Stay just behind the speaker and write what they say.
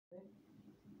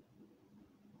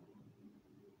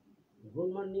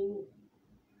Good morning,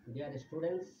 dear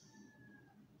students.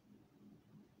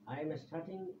 I am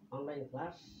starting online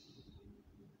class.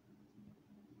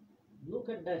 Look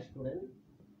at the student.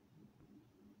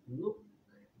 Look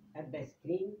at the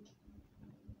screen.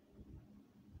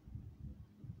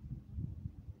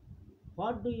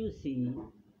 What do you see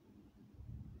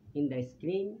in the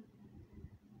screen?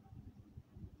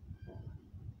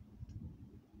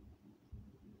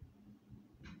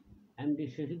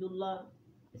 MD.Shahid Ullah,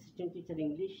 Assistant Teacher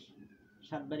English,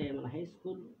 Shadbari High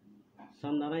School,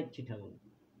 Sandanai Chittagong.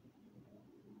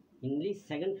 English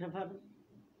second paper,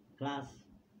 class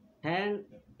 10,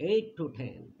 8 to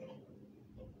 10.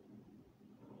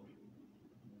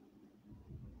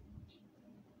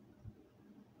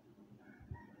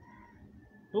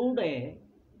 Today,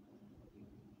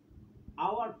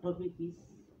 our topic is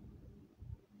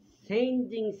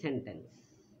changing sentence.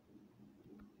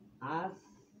 আজ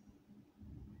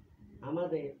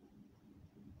আমাদের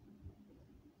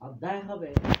অধ্যায় হবে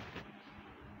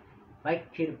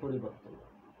বাক্যের পরিবর্তন।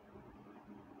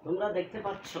 তোমরা দেখতে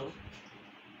পাচ্ছ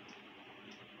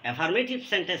affirmative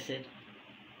সেন্টেন্সের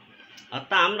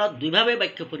অর্থাৎ আমরা দুইভাবে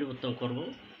বাক্য পরিবর্তন করব।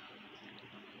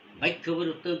 বাক্য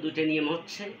পরিবর্তন দুইটা নিয়ম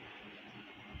হচ্ছে,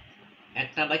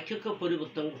 একটা বাক্যকে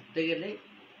পরিবর্তন করতে গেলে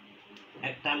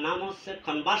একটা নাম হচ্ছে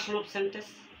কনভার্সন অফ সেন্টেন্স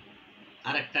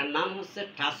আর একটা নাম হচ্ছে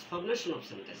ট্রান্সফরমেশন অফ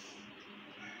সেন্টেন্স।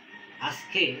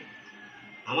 আজকে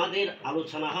আমাদের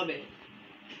আলোচনা হবে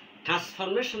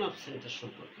ট্রান্সফরমেশন অফ সেন্টেন্স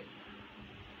সম্পর্কে।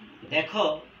 দেখো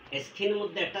স্ক্রিনের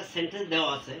মধ্যে একটা সেন্টেন্স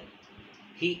দেওয়া আছে,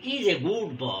 he is a good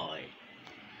boy.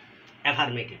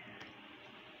 Affirmative.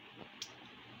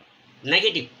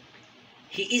 Negative,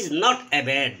 he is not a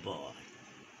bad boy.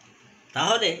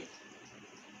 তাহলে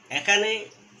এখানে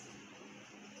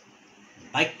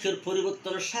বাক্যের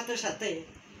পরিবর্তনের সাথে সাথে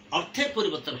অর্থের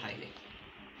পরিবর্তন হয়নি।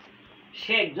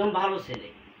 সে একজন ভালো ছেলে।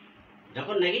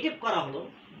 যখন নেগেটিভ করা হলো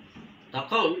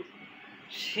তখন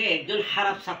সে একজন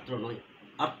খারাপ ছাত্র নয়,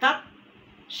 অর্থাৎ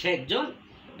সে একজন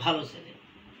ভালো ছেলে।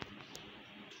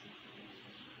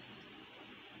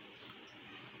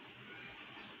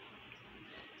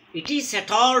 It is a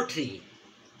ton tree.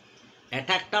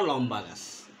 এটা একটা লম্বা গাছ।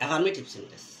 Affirmative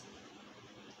sentence.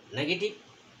 Negative,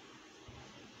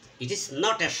 it is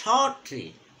not a short tree.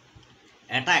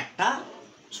 এটা একটা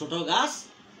ছোট গাছ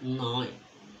নয়।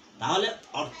 তাহলে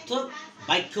অর্থ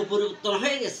বাক্য পরিবর্তন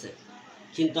হয়ে গেছে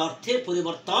কিন্তু অর্থের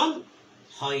পরিবর্তন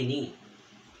হয়নি।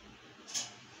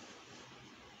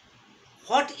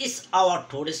 What is our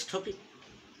today's topic?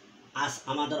 আজ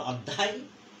আমাদের অধ্যায়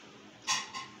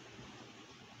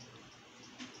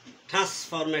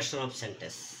transformation of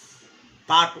sentence,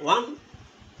 part 1,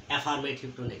 affirmative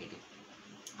two negative.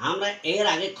 আমরা এর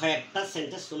আগে কয়েকটা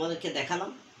সেন্টেন্স তোমাদেরকে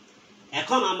দেখালাম।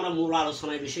 এখন আমরা মূল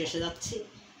আলোচনায় বিষয়ে এসে যাচ্ছি।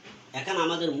 এখন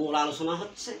আমাদের মূল আলোচনা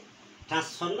হচ্ছে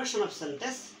ট্রান্সফরমেশন অফ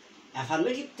সেন্টেন্স,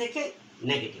 অ্যাফার্মেটিভ থেকে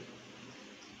নেগেটিভ।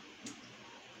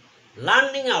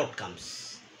 Learning outcomes.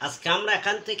 আজকে আমরা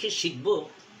এখান থেকে শিখব,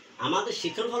 আমাদের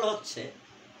শিক্ষণ ফল হচ্ছে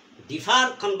differ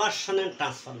conversion and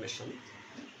transformation.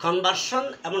 Conversion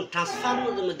এবং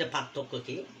ট্রান্সফরমেশনের মধ্যে পার্থক্য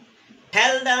কি?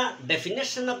 Tell the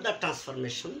definition of the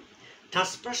transformation.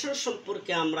 Transformation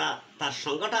সম্পর্কে আমরা তার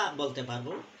সংজ্ঞাটা বলতে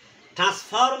পারবো।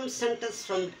 Transform sentence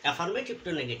from affirmative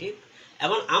two negative,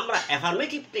 এবং আমরা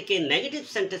অ্যাফার্মেটিভ থেকে নেগেটিভ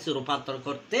সেন্টেন্সে রূপান্তর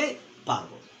করতে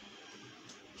পারবো।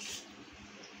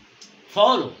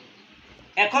 ফলো।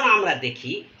 এখন আমরা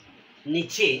দেখি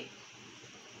নিচে,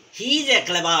 he is a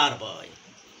clever boy,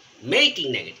 making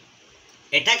negative.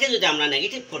 এটাকে যদি আমরা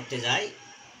নেগেটিভ করতে যাই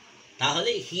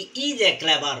তাহলে he is a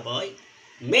clever boy,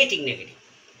 making negative.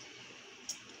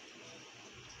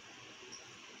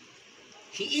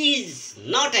 He is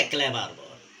not a clever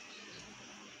boy.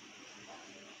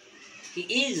 He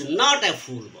is not a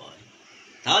fool boy.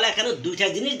 তাহলে এখানে দুইটা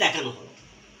জিনিস দেখানো হলো।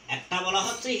 একটা বলা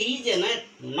হচ্ছে he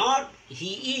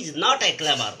is not a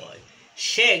clever বয়,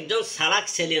 সে একজন চালাক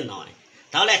ছেলে নয়।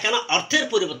 তাহলে এখানে অর্থের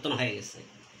পরিবর্তন হয়ে গেছে।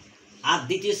 আর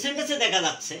দ্বিতীয় সেন্টেন্সে দেখা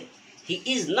যাচ্ছে হি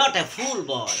ইজ নট এ ফুল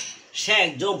বয়, সে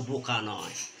একজন বোকা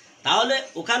নয়। তাহলে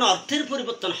ওখানে অর্থের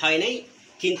পরিবর্তন হয় নাই,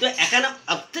 কিন্তু এখানে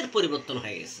অর্থের পরিবর্তন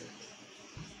হয়ে গেছে।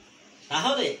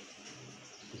 তাহলে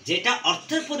যেটা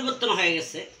অর্থের পরিবর্তন হয়ে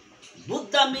গেছে, both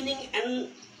the meaning and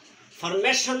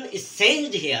formation is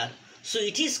changed here, so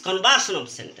it is conversion of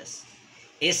sentence.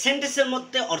 এই সেন্টেন্সের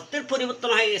মধ্যে অর্থের পরিবর্তন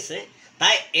হয়ে গেছে,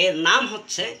 তাই এর নাম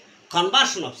হচ্ছে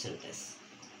কনভার্সন অফ সেন্টেন্স।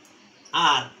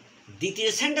 আর দ্বিতীয়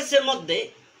সেন্টেন্সের মধ্যে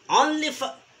only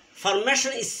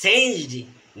formation is changed,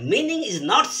 meaning is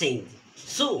not changed,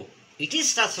 so it is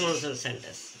transformation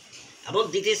sentence. এবং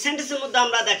দ্বিতীয় সেন্টেন্সের মধ্যে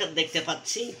আমরা দেখতে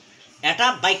পাচ্ছি এটা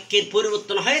বাক্যের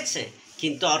পরিবর্তন হয়েছে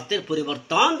কিন্তু অর্থের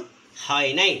পরিবর্তন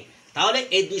হয় নাই। তাহলে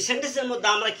এই দুই সেন্টেন্সের মধ্যে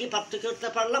আমরা কি পার্থক্য করতে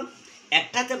পারলাম?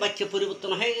 একটাতে বাক্য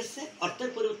পরিবর্তন হয়ে গেছে, অর্থের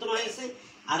পরিবর্তন হয়ে গেছে,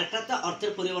 আর একটাতে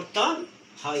অর্থের পরিবর্তন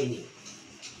হয়নি।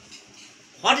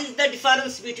 What is the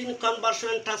difference between conversion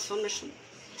and transformation?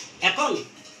 এখন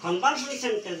কনভার্সন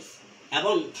সেন্টেন্স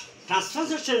এবং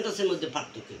ট্রান্সফরমেশন সেন্টেন্সের মধ্যে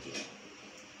পার্থক্য কি?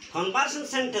 কনভার্সন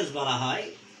সেন্টেন্স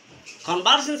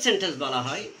বলা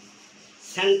হয়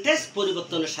সেন্টেন্স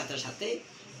পরিবর্তনের সাথে সাথে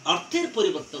অর্থের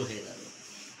পরিবর্তন হয়ে যাবে।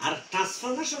 আর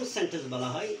ট্রান্সফরমেশন সেন্টেন্স বলা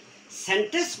হয়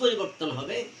সেন্টেন্স পরিবর্তন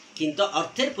হবে কিন্তু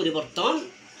অর্থের পরিবর্তন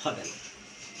হবে না।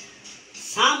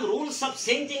 সাম rules of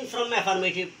changing from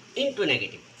affirmative into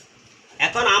negative.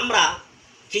 এখন আমরা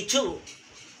কিছু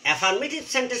অ্যাফার্মেটিভ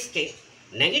সেন্টেন্সকে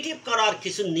নেগেটিভ করার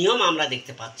কিছু নিয়ম আমরা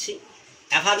দেখতে পাচ্ছি।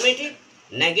 অ্যাফার্মেটিভ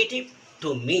নেগেটিভ টু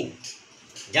মিন,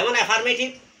 যেমন অ্যাফার্মেটিভ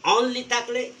অনলি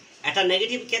থাকলে একটা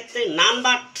নেগেটিভ ক্ষেত্রে none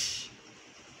but,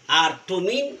 R two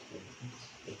mean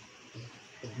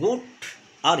good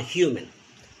R human.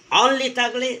 Only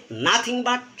থাকলে nothing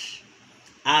but,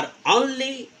 R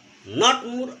only not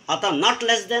more অথবা নট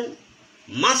লেস দেন।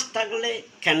 মাস্ট থাকলে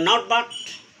can not but,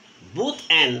 booth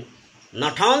and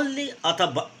not only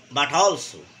অথবা but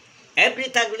also. Every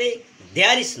থাকলে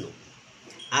there is no,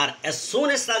 R as soon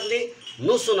S থাকলে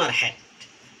no sooner had.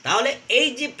 তাহলে এই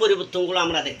যে পরিবর্তনগুলো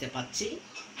আমরা দেখতে পাচ্ছি,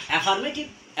 অ্যাফার্মেটিভ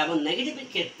এবং নেগেটিভের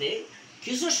ক্ষেত্রে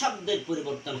কিছু শব্দের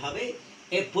পরিবর্তন হবে।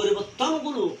 এই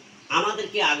পরিবর্তনগুলো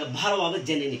আমাদেরকে আগে ভালোভাবে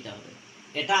জেনে নিতে হবে।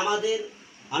 এটা আমাদের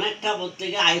অনেকটা বলতে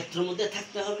গিয়ে আয়ত্তের মধ্যে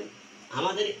থাকতে হবে।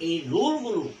 আমাদের এই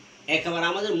রুলগুলো একেবারে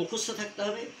আমাদের মুখস্থ থাকতে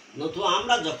হবে। নতুবা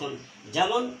আমরা যখন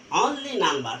যেমন অনলি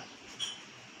নাম্বার,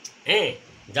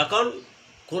 যখন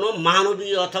কোনো মানবী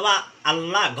অথবা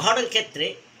আল্লাহ গডের ক্ষেত্রে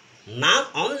না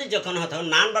অনলি যখন হয় তখন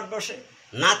নান বাট বসে,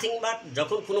 নাথিং বাট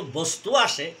যখন কোনো বস্তু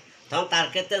আসে তখন তার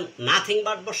ক্ষেত্রে নাথিং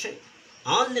বাট বসে।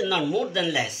 Only not more then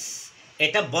less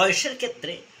এটা বয়সের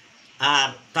ক্ষেত্রে, আর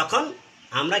তখন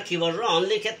আমরা কী বলবো?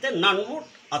 অনলির ক্ষেত্রে নট মোর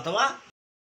অথবা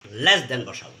লেস দেন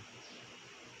বসাবো।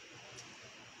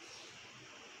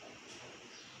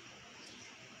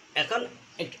 এখন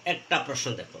একটা প্রশ্ন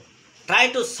দেখো, try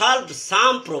to solve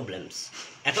some problems.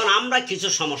 এখন আমরা কিছু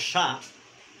সমস্যা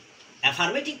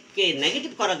অ্যাফার্মেটিভকে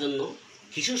নেগেটিভ করার জন্য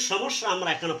কিছু সমস্যা আমরা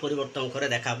এখানে পরিবর্তন করে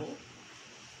দেখাবো।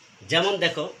 যেমন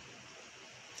দেখো,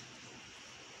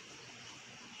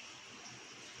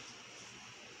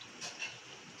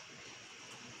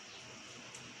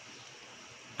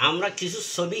 আমরা কিছু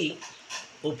ছবি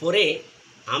উপরে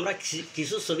আমরা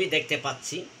কিছু ছবি দেখতে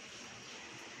পাচ্ছি।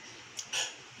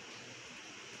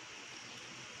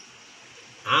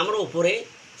 আমরা উপরে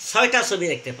 6টা ছবি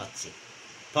দেখতে পাচ্ছি।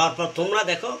 পরপর তোমরা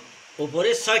দেখো উপরে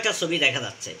 6টা ছবি দেখা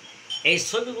যাচ্ছে। এই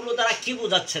ছবিগুলো দ্বারা কি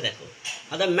বোঝাচ্ছে দেখো?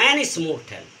 The man is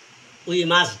মোরটাল, we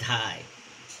must die.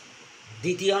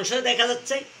 দ্বিতীয় অংশে দেখা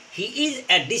যাচ্ছে he is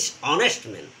a dishonest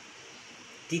man.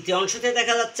 তৃতীয় অংশতে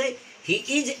দেখা যাচ্ছে he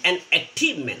is an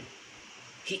active man,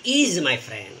 he is my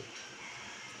friend.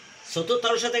 চতুর্থ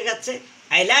অংশে দেখা যাচ্ছে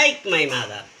I like my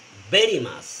mother very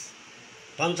much.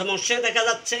 পঞ্চম অংশে দেখা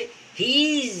যাচ্ছে he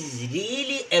is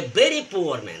really a very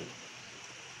poor man.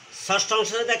 ষষ্ঠ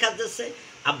অংশে দেখা যাচ্ছে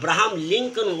Abraham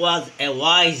Lincoln was a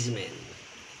wise man.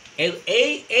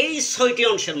 এই 6টি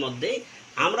অংশের মধ্যে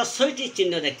আমরা 6টি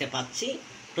চিহ্ন দেখতে পাচ্ছি।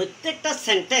 প্রত্যেকটা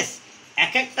সেন্টেন্স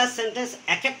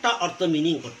এক একটা অর্থ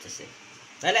মিনিং করতেছে।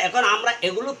 তাহলে এখন আমরা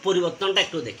এগুলো পরিবর্তনটা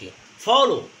একটু দেখি।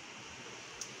 Follow,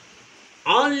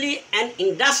 only an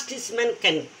industries man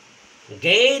can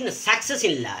gain success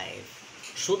in life.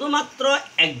 শুধুমাত্র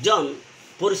একজন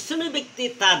পরিশ্রমী ব্যক্তি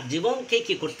তার জীবনকে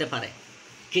কি করতে পারে?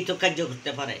 কৃতকার্য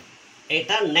করতে পারে।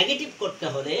 এটা নেগেটিভ করতে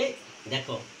হলে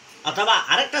দেখো, অথবা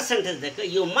আরেকটা সেন্টেন্স দেখো,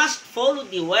 you must follow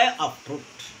the way of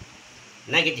truth,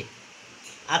 negative.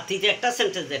 আর তৃতীয় একটা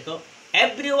সেন্টেন্স দেখো,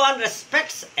 everyone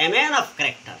respects a man of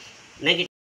character, negative.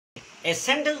 এই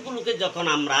সেন্টেন্সগুলোকে যখন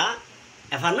আমরা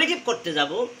অ্যাফার্মেটিভ করতে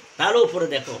যাব তাহলে উপরে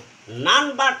দেখো, none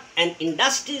but an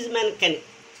industries man can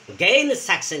gain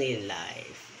success in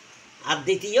life. আর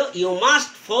দ্বিতীয়, you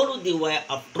must follow the way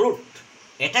of truth.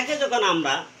 এটাকে যখন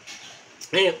আমরা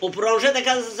উপর অংশে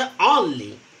দেখা যাচ্ছে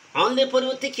অনলি, অনলির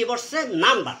পরিবর্তে কী বসছে?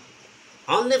 None but.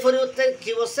 অনলির পরিবর্তে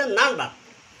কী বসছে? None but.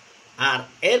 আর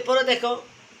এরপরে দেখো,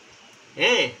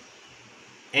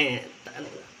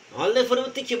 অনলির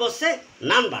পরিবর্তে কী বসছে?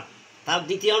 None but. তার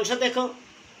দ্বিতীয় অংশ দেখো,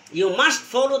 you must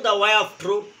follow the way of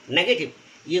truth, negative.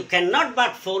 You can not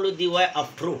but follow the way of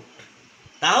truth.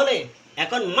 তাহলে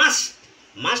এখন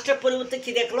মাস্টের পরিবর্তে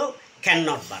কি দেখলো? Can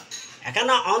not but.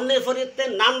 এখানে অনলির পরিবর্তে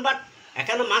নান বাট,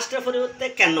 এখানে মাস্টের পরিবর্তে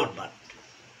ক্যান নট বাট।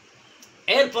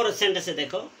 এরপরে সেন্টেন্সে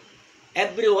দেখো,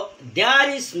 there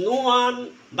is no one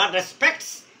but respects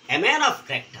a man of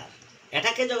character.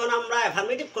 এটাকে যখন আমরা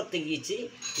অ্যাফার্মেটিভ করতে গিয়েছি,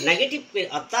 নেগেটিভকে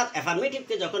অর্থাৎ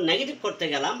অ্যাফার্মেটিভকে যখন নেগেটিভ করতে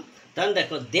গেলাম, তখন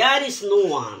দেখো there is no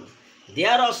one,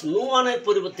 there was no ওয়ানের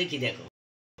পরিবর্তে কি দেখো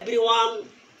এভরিওয়ান,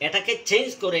 এটাকে চেঞ্জ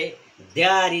করে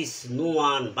there is no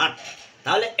one but.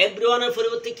 তাহলে এভরিওয়ানের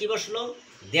পরিবর্তে কি বসলো?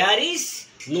 There is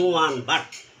no one but.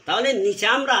 তাহলে নিচে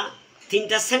আমরা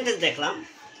তিনটা সেন্টেন্স দেখলাম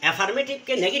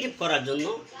অ্যাফার্মেটিভকে নেগেটিভ করার জন্য।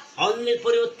 অনলির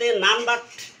পরিবর্তে নান বাট,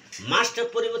 মাস্টের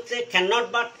পরিবর্তে ক্যান নট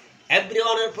বাট,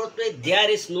 এভরিওয়ানের পরিবর্তে there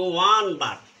is no one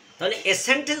but. তাহলে এই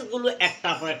সেন্টেন্সগুলো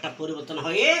একটার পর একটা পরিবর্তন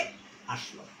হয়ে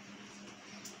আসলো।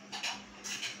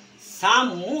 সাম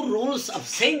more rules of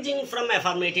changing from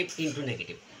affirmative into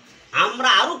negative. আমরা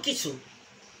আরও কিছু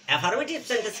অ্যাফার্মেটিভ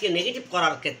সেন্টেন্সকে নেগেটিভ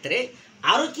করার ক্ষেত্রে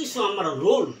আরও কিছু আমরা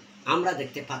রুল আমরা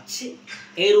দেখতে পাচ্ছি।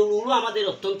 এই রুলগুলো আমাদের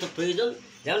অত্যন্ত প্রয়োজন।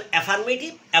 যেমন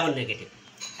অ্যাফার্মেটিভ এবং নেগেটিভ।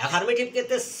 অ্যাফার্মেটিভ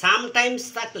ক্ষেত্রে সামটাইমস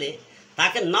থাকলে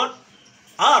তাকে not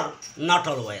or not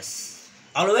always,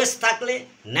 always থাকলে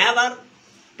never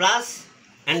plus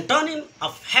antonym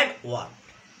of head word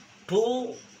two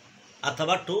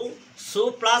অথবা টু, সু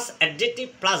plus adjective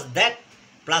plus that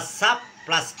plus sub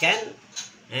plus can,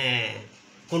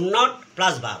 could not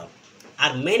plus বারো।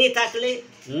 আর মেনি থাকলে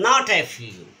not a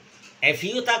few, a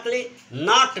few থাকলে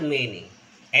not many,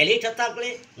 a little থাকলে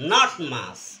not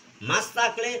মাস, মাস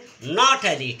থাকলে not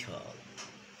a little.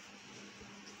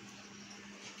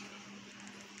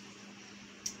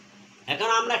 এখন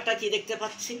আমরা একটা কি দেখতে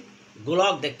পাচ্ছি?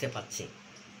 গোলক দেখতে পাচ্ছি।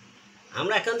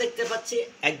 আমরা এখন দেখতে পাচ্ছি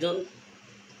একজন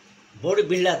বডি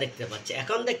বিল্ডার দেখতে পাচ্ছি।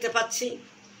 এখন দেখতে পাচ্ছি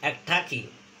একটা কি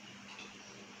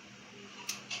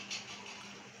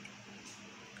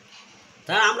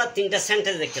তাহলে আমরা তিনটা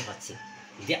সেন্টেন্স দেখতে পাচ্ছি।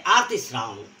 দি earth is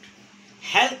round,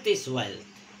 health is wealth,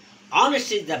 honest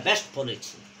is the best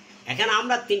policy. এখানে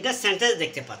আমরা তিনটা সেন্টেন্স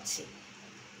দেখতে পাচ্ছি।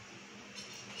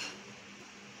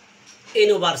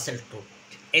 ইউনিভার্সাল ট্রুথ,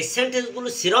 এই সেন্টেন্সগুলো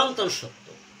চিরন্তন সত্য।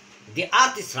 দি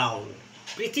আর্থ ইজ রাউন্ড,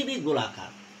 পৃথিবী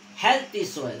গোলাকার। হেলথ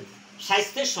ইজ ওয়েলথ,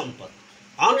 স্বাস্থ্যের সম্পদ।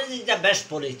 Honest is the best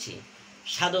policy,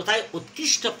 সাধুতায়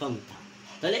উৎকৃষ্ট পন্থা।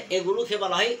 তাহলে এগুলোকে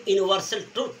বলা হয় ইউনিভার্সাল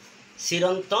ট্রুথ,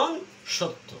 চিরন্তন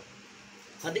সত্য।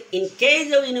 In case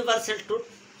of universal truth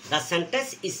the sentence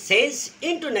is change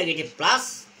into negative plus.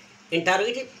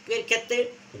 ইন্টারোগেটিভের ক্ষেত্রে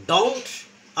don't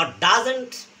or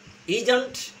doesn't,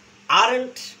 isn't,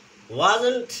 aren't,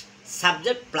 wasn't,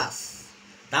 subject plus.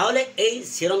 তাহলে এই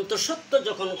চিরন্ত সত্য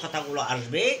যখন কথাগুলো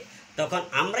আসবে তখন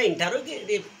আমরা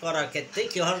ইন্টারোগেটিভ করার ক্ষেত্রে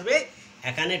কী আসবে?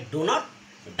 এখানে do not,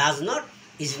 does not,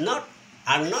 is not,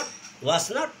 are not, was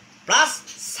not plus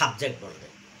subject বলবে।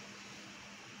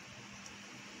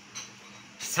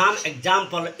 সাম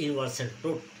এক্সাম্পল ইউনিভার্সাল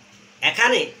ট্রুথ,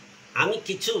 এখানে আমি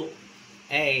কিছু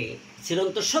এই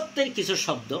চিরন্ত সত্যের কিছু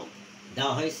শব্দ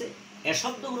দেওয়া হয়েছে। এই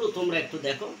শব্দগুলো তোমরা একটু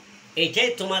দেখো, এইটাই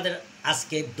তোমাদের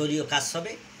আজকে দলীয় কাজ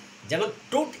হবে। যেমন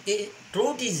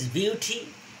truth is beauty,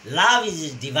 love is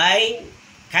divine,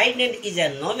 kindness is a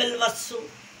Nobel virtue,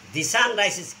 the San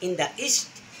rises in the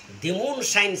east, the moon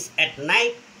shines at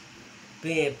night,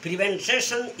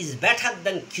 prevention is better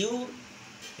than কিউর,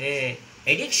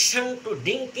 addiction to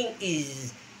drinking is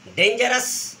dangerous,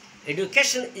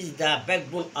 education is the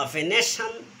backbone of a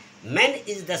nation, man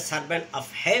is the servant of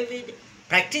habit,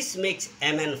 practice makes a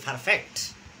man perfect.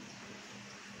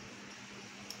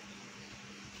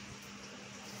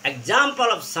 Example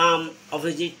of some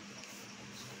opposite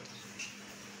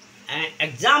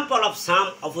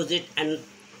and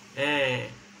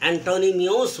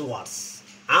antonymous words.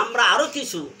 আমরা আরও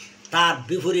কিছু তার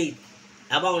বিপরীত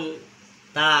এবং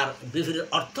তার বিভিন্ন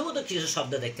অর্থগত কিছু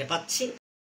শব্দ দেখতে পাচ্ছি।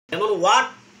 যেমন ওয়াট,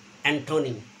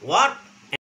 অ্যান্টোনিম, ওয়াট,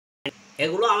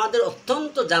 এগুলো আমাদের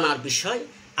অত্যন্ত জানার বিষয়,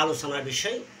 আলোচনার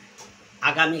বিষয়।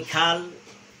 আগামীকাল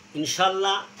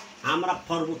ইনশাল্লাহ আমরা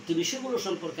পরবর্তী বিষয়গুলো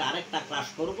সম্পর্কে আরেকটা ক্লাস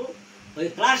করব। ওই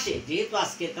ক্লাসে যেহেতু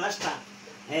আজকে ক্লাসটা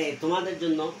তোমাদের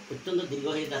জন্য অত্যন্ত দীর্ঘ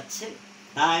হয়ে যাচ্ছে,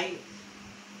 তাই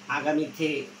আগামীতে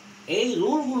এই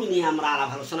রুলগুলো নিয়ে আমরা আলাপ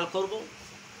আলোচনা করব।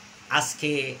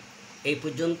 আজকে এই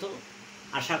পর্যন্ত।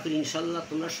 আশা করি ইনশাল্লাহ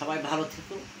তোমরা সবাই ভালো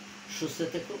থেকো, সুস্থ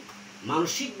থেকো।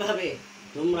 মানসিকভাবে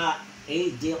তোমরা এই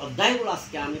যে অধ্যায়গুলো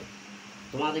আজকে আমি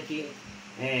তোমাদেরকে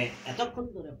এতক্ষণ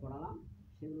ধরে পড়ালাম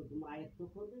সেগুলো তোমরা আয়ত্ত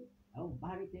করবে এবং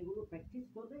বাড়িতে এগুলো প্র্যাকটিস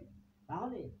করবে,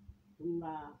 তাহলে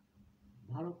তোমরা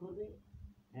ভালো করবে।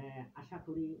 আশা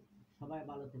করি সবাই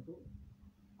ভালো থেকো।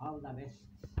 অল দ্য বেস্ট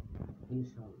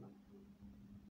ইনশাল্লাহ।